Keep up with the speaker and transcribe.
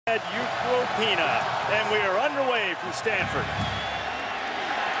Ekpre-Olomu, and we are underway from Stanford.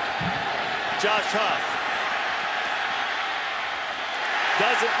 Josh Huff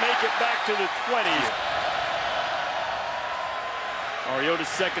doesn't make it back to the 20. Mariota's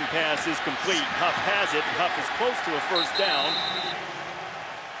second pass is complete. Huff has it. Huff is close to a first down.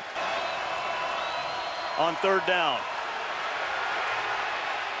 On third down,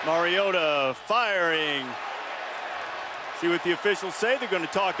 Mariota firing. See what the officials say. They're going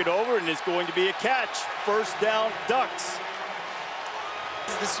to talk it over, and it's going to be a catch. First down, Ducks.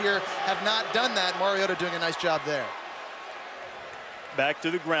 This year have not done that. Mariota doing a nice job there. Back to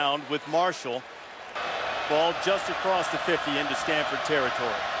the ground with Marshall. Ball just across the 50 into Stanford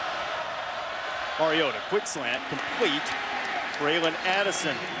territory. Mariota, quick slant, complete. Braylon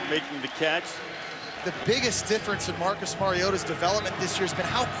Addison making the catch. The biggest difference in Marcus Mariota's development this year has been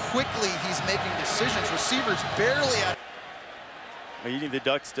how quickly he's making decisions. Receivers barely out. Leading the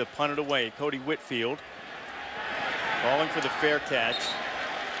Ducks to punt it away. Cody Whitfield calling for the fair catch.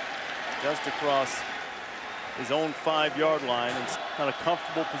 Just across his own 5-yard line. And not a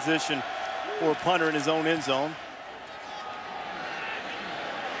comfortable position for a punter in his own end zone.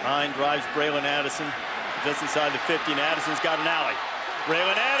 Line drives Braylon Addison just inside the 50, and Addison's got an alley.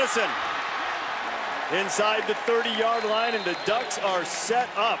 Braylon Addison inside the 30-yard line, and the Ducks are set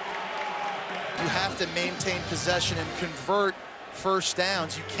up. You have to maintain possession and convert first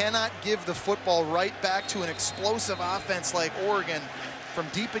downs. You cannot give the football right back to an explosive offense like Oregon from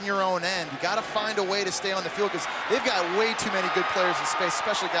deep in your own end. You got to find a way to stay on the field because they've got way too many good players in space,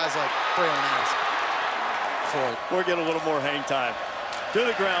 especially guys like Braylon Addison. We're getting a little more hang time. To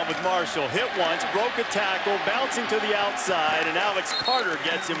the ground with Marshall. Hit once, broke a tackle, bouncing to the outside, and Alex Carter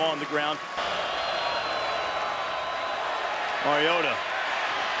gets him on the ground. Mariota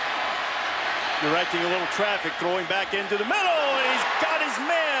directing a little traffic, throwing back into the middle, and he's got his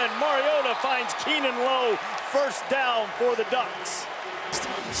man. Mariota finds Keenan Lowe. First down for the Ducks.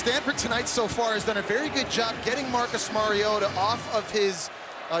 Stanford tonight so far has done a very good job getting Marcus Mariota off of his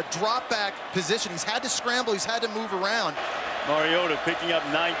drop back position. He's had to scramble, he's had to move around. Mariota picking up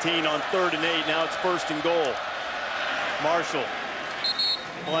 19 on 3rd and 8. Now it's 1st and goal. Marshall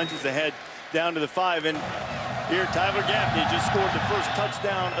plunges ahead down to the 5, and here Tyler Gaffney just scored the first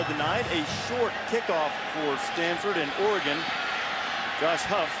touchdown of the night. A short kickoff for Stanford and Oregon. Josh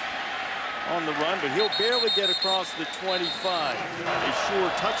Huff on the run, but he'll barely get across the 25. A sure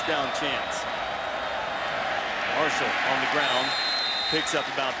touchdown chance. Marshall on the ground, picks up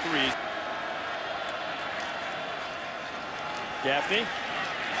about 3. Gaffney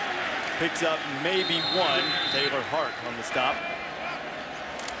picks up maybe 1. Taylor Hart on the stop.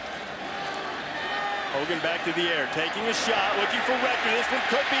 Hogan back to the air, taking a shot, looking for Rector. This one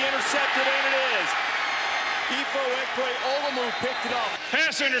could be intercepted, and it is. Ekpre-Olomu picked it up.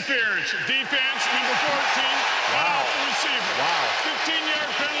 Pass interference, defense, number 14. Wow. Receiver. Wow.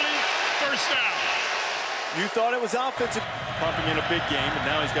 15-yard penalty, first down. You thought it was offensive. Pumping in a big game, and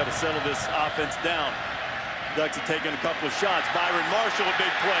now he's got to settle this offense down. Ducks have taken a couple of shots. Byron Marshall, a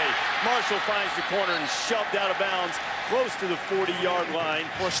big play. Marshall finds the corner and shoved out of bounds close to the 40-yard line.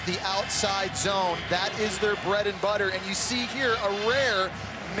 Of course, the outside zone, that is their bread and butter. And you see here a rare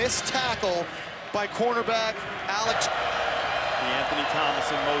missed tackle by cornerback Alex. Anthony Thomas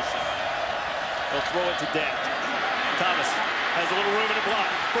in motion. They'll throw it to Dent. Thomas has a little room in the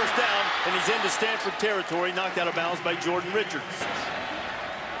block. First down, and he's into Stanford territory, knocked out of bounds by Jordan Richards.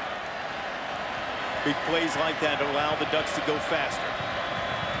 Big plays like that allow the Ducks to go faster.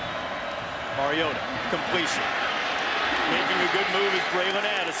 Mariota, completion. Making a good move is Braylon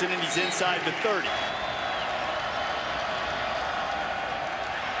Addison, and he's inside the 30.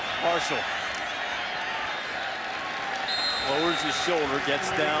 Marshall lowers his shoulder, gets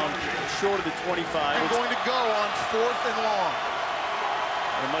down short of the 25. They're going to go on 4th and long.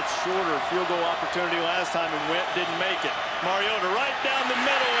 A much shorter field goal opportunity last time, and didn't make it. Mariota right down the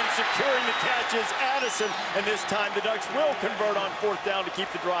middle, and securing the catch is Addison, and this time the Ducks will convert on 4th down to keep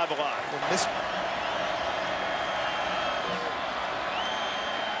the drive alive.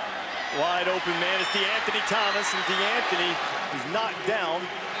 Wide open man is DeAnthony Thomas, and DeAnthony is knocked down.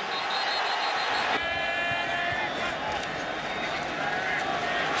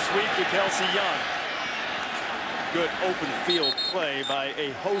 Sweep to Kelsey Young. Good open field play by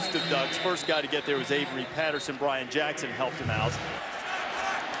a host of Ducks. First guy to get there was Avery Patterson. Brian Jackson helped him out.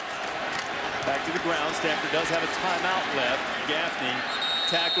 Back to the ground. Stanford does have a timeout left. Gaffney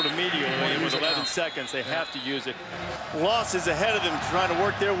tackled immediately, and with 11 seconds, they have to use it. Losses ahead of them, trying to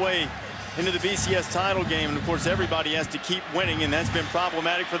work their way into the BCS title game. And, of course, everybody has to keep winning, and that's been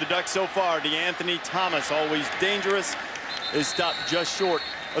problematic for the Ducks so far. DeAnthony Thomas, always dangerous, is stopped just short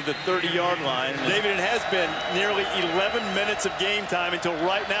of the 30-yard line. David, it has been nearly 11 minutes of game time until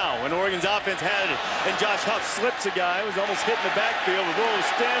right now when Oregon's offense had it. And Josh Huff slips a guy who was almost hit in the backfield. Whoa,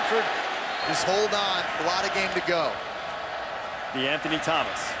 Stanford. Just hold on. A lot of game to go. The Anthony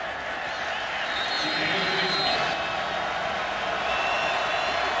Thomas.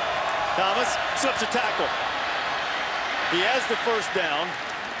 Thomas slips a tackle. He has the first down.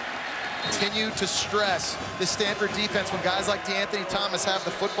 Continue to stress the Stanford defense when guys like D'Anthony Thomas have the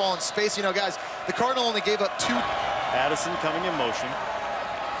football in space. You know, guys, the Cardinal only gave up 2. Addison coming in motion.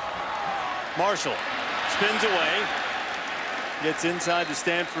 Marshall spins away. Gets inside the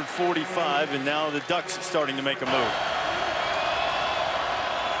Stanford 45, and now the Ducks starting to make a move.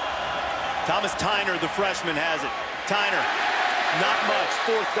 Thomas Tyner, the freshman, has it. Tyner, not much.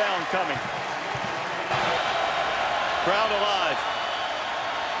 4th down coming. Crowd alive.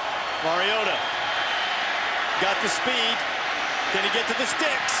 Mariota got the speed. Can he get to the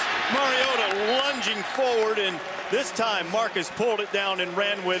sticks? Mariota lunging forward, and this time Marcus pulled it down and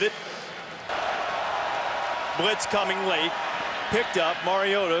ran with it. Blitz coming late. Picked up.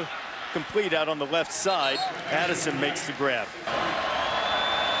 Mariota complete out on the left side. Addison makes the grab.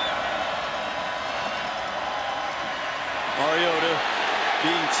 Mariota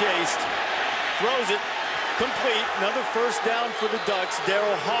being chased. Throws it. Complete. Another first down for the Ducks.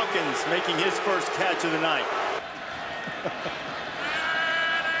 Daryl Hawkins making his first catch of the night.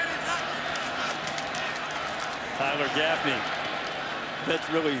 Tyler Gaffney. That's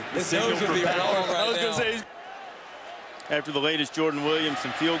really the signal for power. I was going to say. After the latest Jordan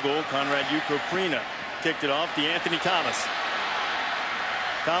Williamson field goal, Conrad Ekpre-Olomu kicked it off. D'Anthony Thomas.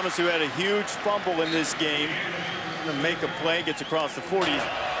 Thomas, who had a huge fumble in this game, going to make a play, gets across the 40s.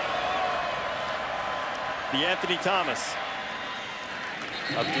 D'Anthony Thomas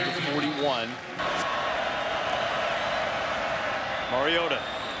up to the 41. Mariota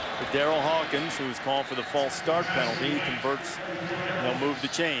with Daryl Hawkins, who was called for the false start penalty. He converts, and they'll move the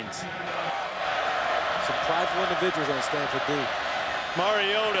chains. Some prideful individuals on Stanford D.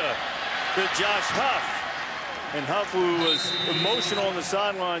 Mariota to Josh Huff. And Huff, who was emotional on the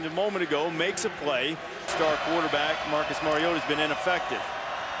sideline a moment ago, makes a play. Star quarterback Marcus Mariota has been ineffective.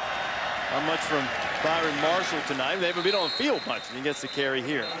 Not much from Byron Marshall tonight. They haven't been on the field much, and he gets the carry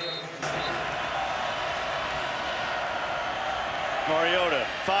here. Mariota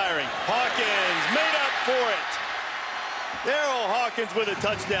firing. Hawkins made up for it. Daryl Hawkins with a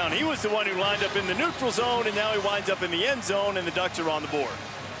touchdown. He was the one who lined up in the neutral zone, and now he winds up in the end zone, and the Ducks are on the board.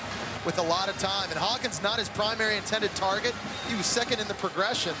 With a lot of time, and Hawkins not his primary intended target. He was second in the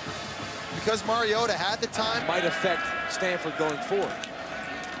progression. Because Mariota had the time. Might affect Stanford going forward.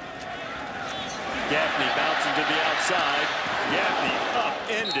 Gaffney bouncing to the outside. Gaffney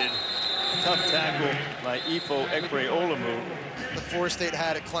upended. Tough tackle by Ekpre-Olomu. The Florida State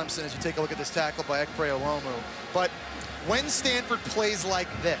had at Clemson as you take a look at this tackle by Ekpre-Olomu. But when Stanford plays like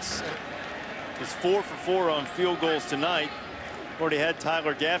this. It's 4 for 4 on field goals tonight. Already had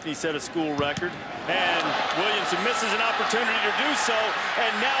Tyler Gaffney set a school record. And Williamson misses an opportunity to do so.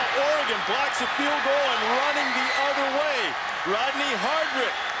 And now Oregon blocks a field goal and running the other way. Rodney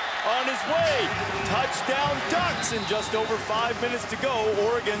Hardrick on his way. Touchdown Ducks in just over 5 minutes to go.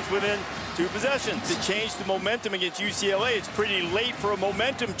 Oregon's within 2 possessions. To change the momentum against UCLA, it's pretty late for a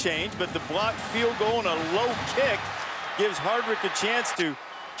momentum change, but the blocked field goal and a low kick gives Hardrick a chance to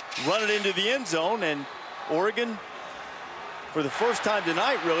run it into the end zone, and Oregon, for the first time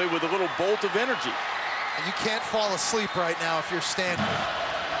tonight, really, with a little bolt of energy. And you can't fall asleep right now if you're Stanford.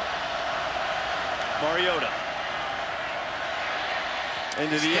 Mariota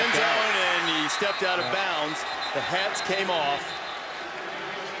into the end zone, and he stepped out of bounds. The hats came off.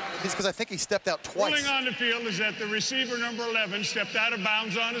 It's because I think he stepped out twice. Ruling on the field is that the receiver, number 11, stepped out of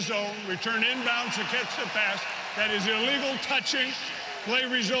bounds on his own, returned inbounds to catch the pass. That is illegal touching. Play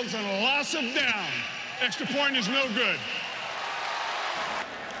results in a loss of down. Extra point is no good.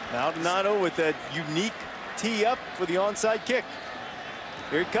 Maldonado with that unique tee up for the onside kick.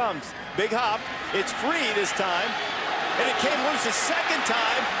 Here it comes. Big hop. It's free this time. And it came loose a second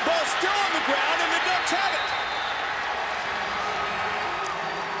time. Ball still on the ground, and the Ducks have it.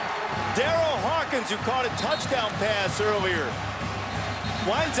 Daryl Hawkins, who caught a touchdown pass earlier,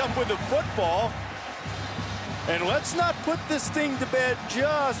 winds up with the football. And let's not put this thing to bed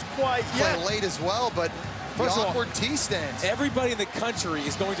just quite yet. Quite late as well, but First of all, awkward tee stance. Everybody in the country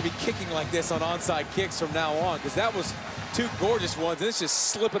is going to be kicking like this on onside kicks from now on, because that was 2 gorgeous ones, and it's just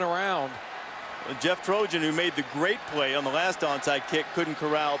slipping around. Jeff Trojan, who made the great play on the last onside kick, couldn't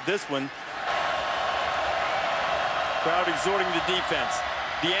corral this one. Crowd exhorting the defense.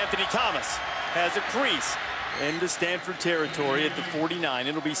 D'Anthony Thomas has a crease. into Stanford territory at the 49.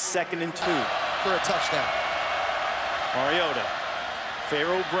 It'll be 2nd and 2. For a touchdown. Mariota.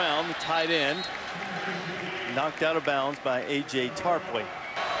 Pharaoh Brown, the tight end, knocked out of bounds by A.J. Tarpley.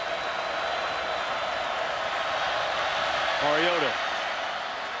 Mariota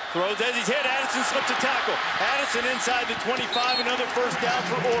throws as he's hit. Addison slips a tackle. Addison inside the 25. Another first down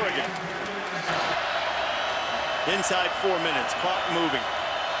for Oregon. Inside 4 minutes. Clock moving.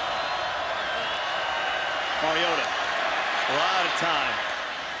 Mariota. A lot of time.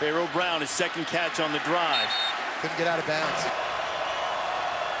 Pharaoh Brown, his 2nd catch on the drive. Couldn't get out of bounds.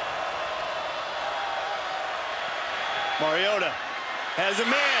 Mariota has a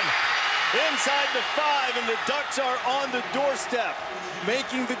man inside the 5, and the Ducks are on the doorstep,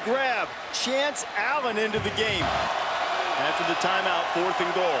 making the grab. Chance Allen into the game. After the timeout, 4th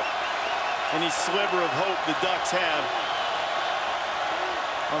and goal. Any sliver of hope the Ducks have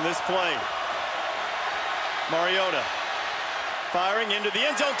on this play. Mariota firing into the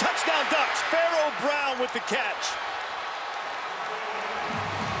end zone. Touchdown Ducks. Pharaoh Brown with the catch.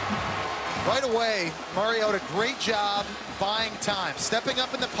 Right away, Mariota, great job buying time, stepping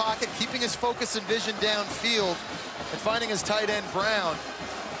up in the pocket, keeping his focus and vision downfield, and finding his tight end Brown.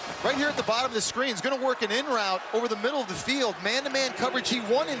 Right here at the bottom of the screen, he's going to work an in route over the middle of the field, man-to-man coverage. He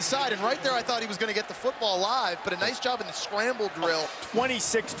won inside, and right there I thought he was going to get the football live, but a nice job in the scramble drill.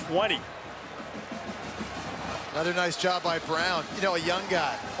 26-20. Another nice job by Brown. You know, a young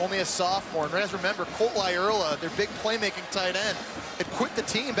guy, only a sophomore. And guys, remember, Colt Lyerla, their big playmaking tight end, had quit the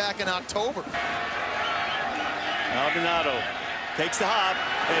team back in October. Maldonado takes the hop,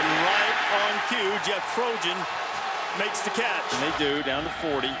 and right on cue, Jeff Trojan makes the catch. And they do, down to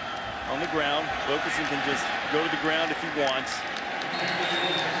 40 on the ground. Wilkerson can just go to the ground if he wants.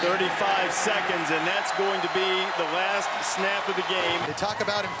 35 seconds, and that's going to be the last snap of the game. They talk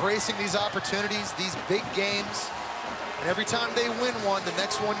about embracing these opportunities, these big games, and every time they win one, the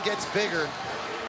next one gets bigger.